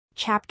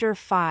Chapter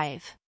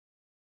 5.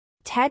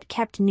 Ted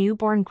kept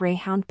newborn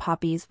Greyhound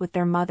puppies with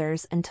their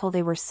mothers until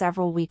they were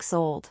several weeks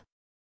old.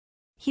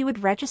 He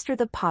would register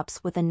the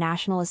pups with the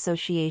National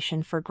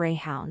Association for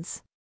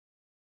Greyhounds.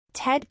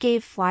 Ted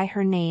gave Fly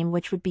her name,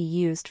 which would be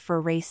used for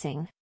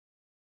racing.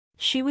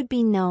 She would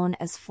be known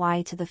as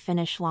Fly to the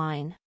finish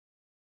line.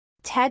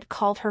 Ted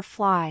called her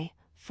Fly,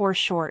 for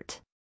short.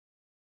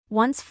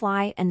 Once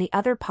Fly and the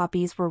other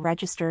puppies were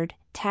registered,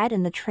 Ted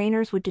and the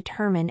trainers would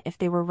determine if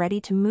they were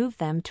ready to move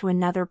them to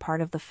another part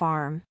of the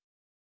farm.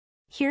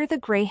 Here the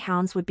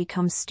Greyhounds would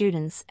become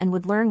students and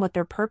would learn what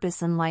their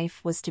purpose in life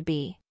was to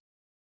be.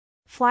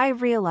 Fly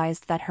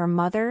realized that her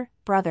mother,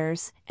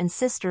 brothers, and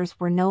sisters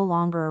were no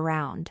longer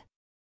around.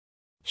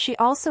 She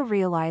also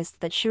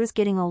realized that she was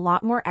getting a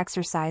lot more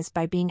exercise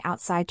by being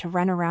outside to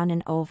run around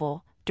an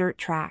oval, dirt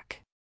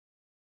track.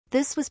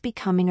 This was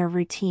becoming a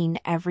routine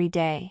every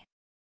day.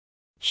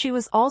 She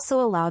was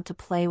also allowed to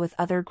play with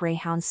other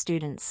Greyhound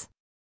students.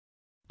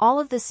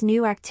 All of this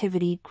new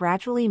activity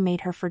gradually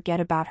made her forget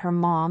about her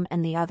mom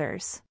and the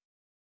others.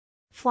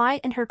 Fly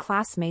and her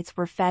classmates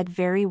were fed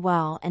very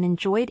well and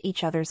enjoyed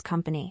each other's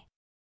company.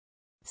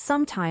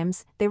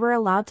 Sometimes, they were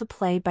allowed to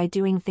play by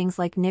doing things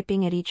like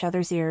nipping at each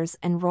other's ears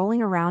and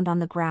rolling around on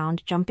the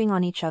ground, jumping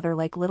on each other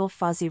like little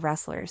fuzzy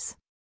wrestlers.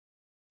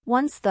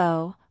 Once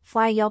though,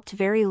 Fly yelped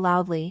very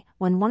loudly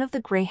when one of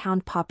the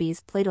Greyhound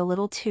puppies played a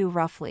little too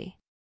roughly.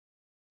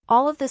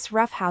 All of this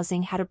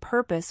roughhousing had a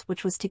purpose,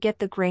 which was to get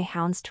the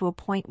Greyhounds to a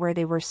point where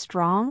they were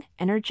strong,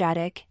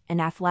 energetic, and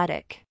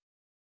athletic.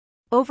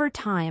 Over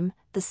time,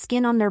 the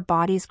skin on their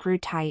bodies grew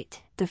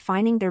tight,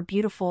 defining their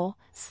beautiful,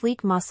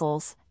 sleek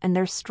muscles and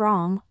their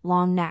strong,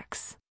 long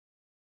necks.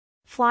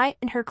 Fly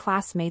and her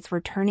classmates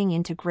were turning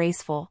into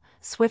graceful,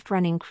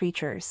 swift-running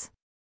creatures.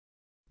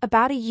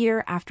 About a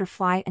year after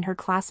Fly and her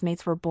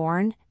classmates were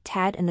born,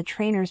 Ted and the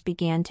trainers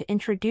began to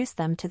introduce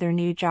them to their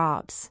new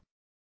jobs.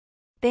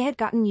 They had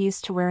gotten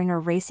used to wearing a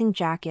racing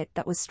jacket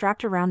that was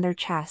strapped around their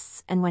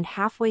chests and went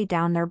halfway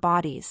down their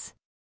bodies.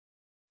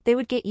 They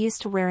would get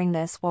used to wearing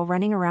this while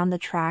running around the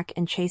track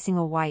and chasing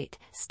a white,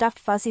 stuffed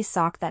fuzzy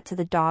sock that to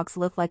the dogs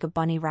looked like a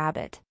bunny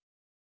rabbit.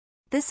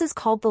 This is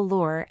called the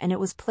lure, and it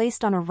was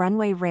placed on a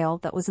runway rail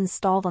that was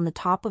installed on the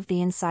top of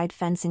the inside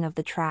fencing of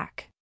the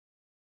track.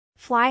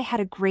 Fly had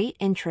a great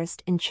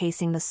interest in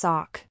chasing the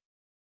sock.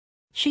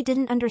 She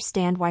didn't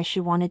understand why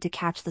she wanted to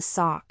catch the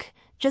sock,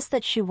 just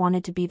that she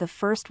wanted to be the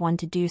first one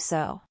to do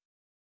so.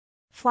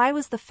 Fly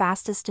was the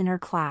fastest in her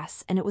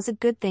class, and it was a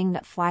good thing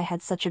that Fly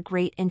had such a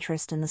great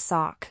interest in the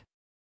sock.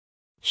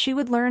 She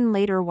would learn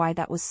later why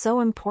that was so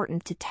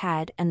important to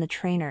Ted and the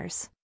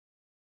trainers.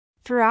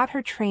 Throughout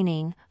her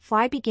training,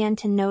 Fly began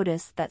to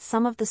notice that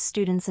some of the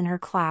students in her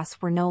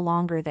class were no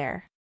longer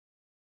there.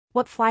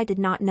 What Fly did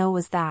not know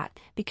was that,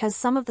 because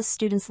some of the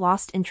students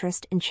lost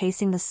interest in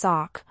chasing the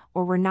sock,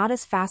 or were not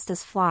as fast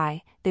as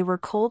Fly, they were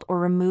culled or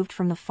removed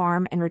from the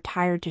farm and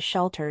retired to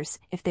shelters,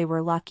 if they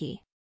were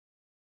lucky.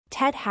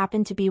 Ted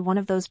happened to be one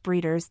of those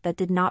breeders that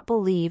did not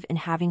believe in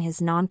having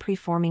his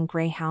non-preforming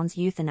Greyhounds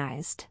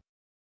euthanized.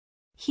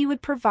 He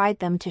would provide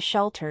them to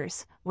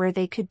shelters, where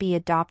they could be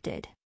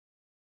adopted.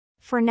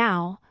 For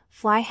now,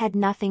 Fly had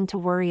nothing to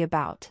worry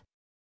about.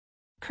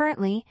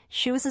 Currently,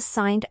 she was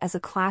assigned as a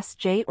Class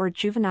J or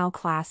juvenile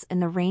class in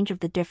the range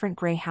of the different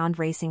Greyhound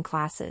racing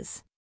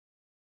classes.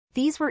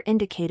 These were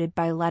indicated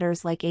by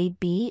letters like A,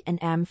 B, and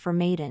M for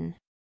maiden.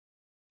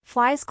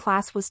 Fly's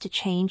class was to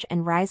change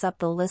and rise up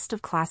the list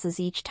of classes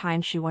each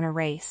time she won a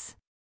race.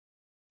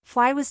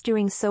 Fly was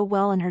doing so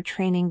well in her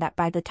training that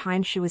by the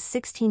time she was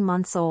 16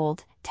 months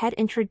old, Ted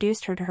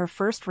introduced her to her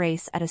first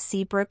race at a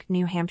Seabrook,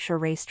 New Hampshire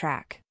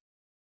racetrack.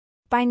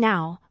 By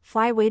now,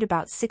 Fly weighed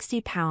about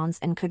 60 pounds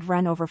and could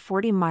run over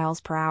 40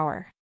 miles per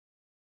hour.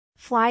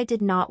 Fly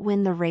did not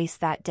win the race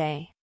that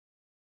day.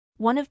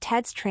 One of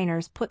Ted's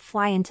trainers put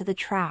Fly into the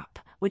trap,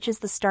 which is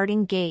the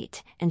starting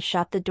gate, and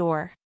shut the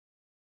door.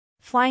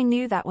 Fly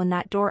knew that when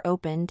that door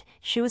opened,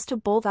 she was to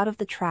bolt out of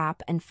the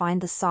trap and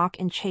find the sock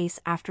and chase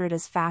after it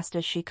as fast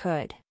as she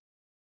could.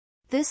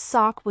 This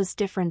sock was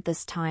different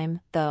this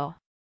time, though.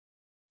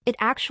 It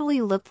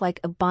actually looked like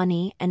a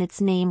bunny, and its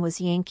name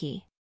was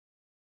Yankee.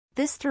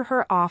 This threw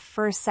her off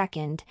for a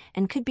second,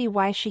 and could be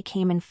why she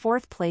came in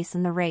fourth place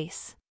in the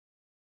race.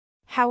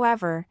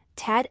 However,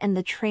 Ted and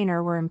the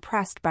trainer were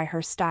impressed by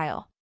her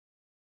style.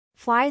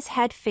 Fly's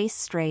head faced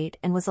straight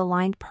and was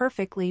aligned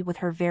perfectly with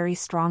her very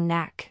strong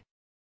neck.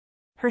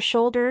 Her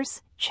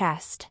shoulders,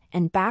 chest,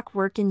 and back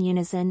worked in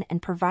unison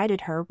and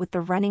provided her with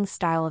the running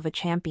style of a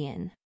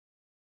champion.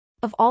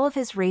 Of all of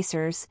his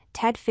racers,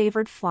 Ted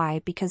favored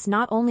Fly because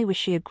not only was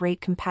she a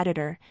great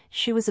competitor,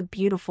 she was a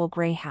beautiful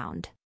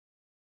Greyhound.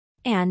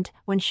 And,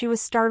 when she was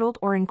startled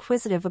or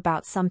inquisitive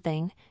about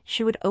something,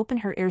 she would open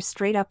her ears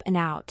straight up and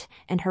out,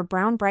 and her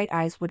brown bright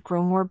eyes would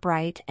grow more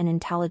bright and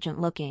intelligent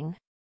looking.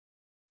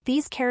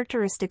 These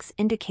characteristics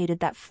indicated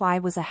that Fly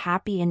was a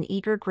happy and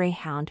eager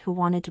Greyhound who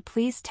wanted to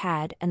please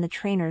Ted and the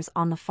trainers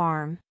on the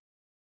farm.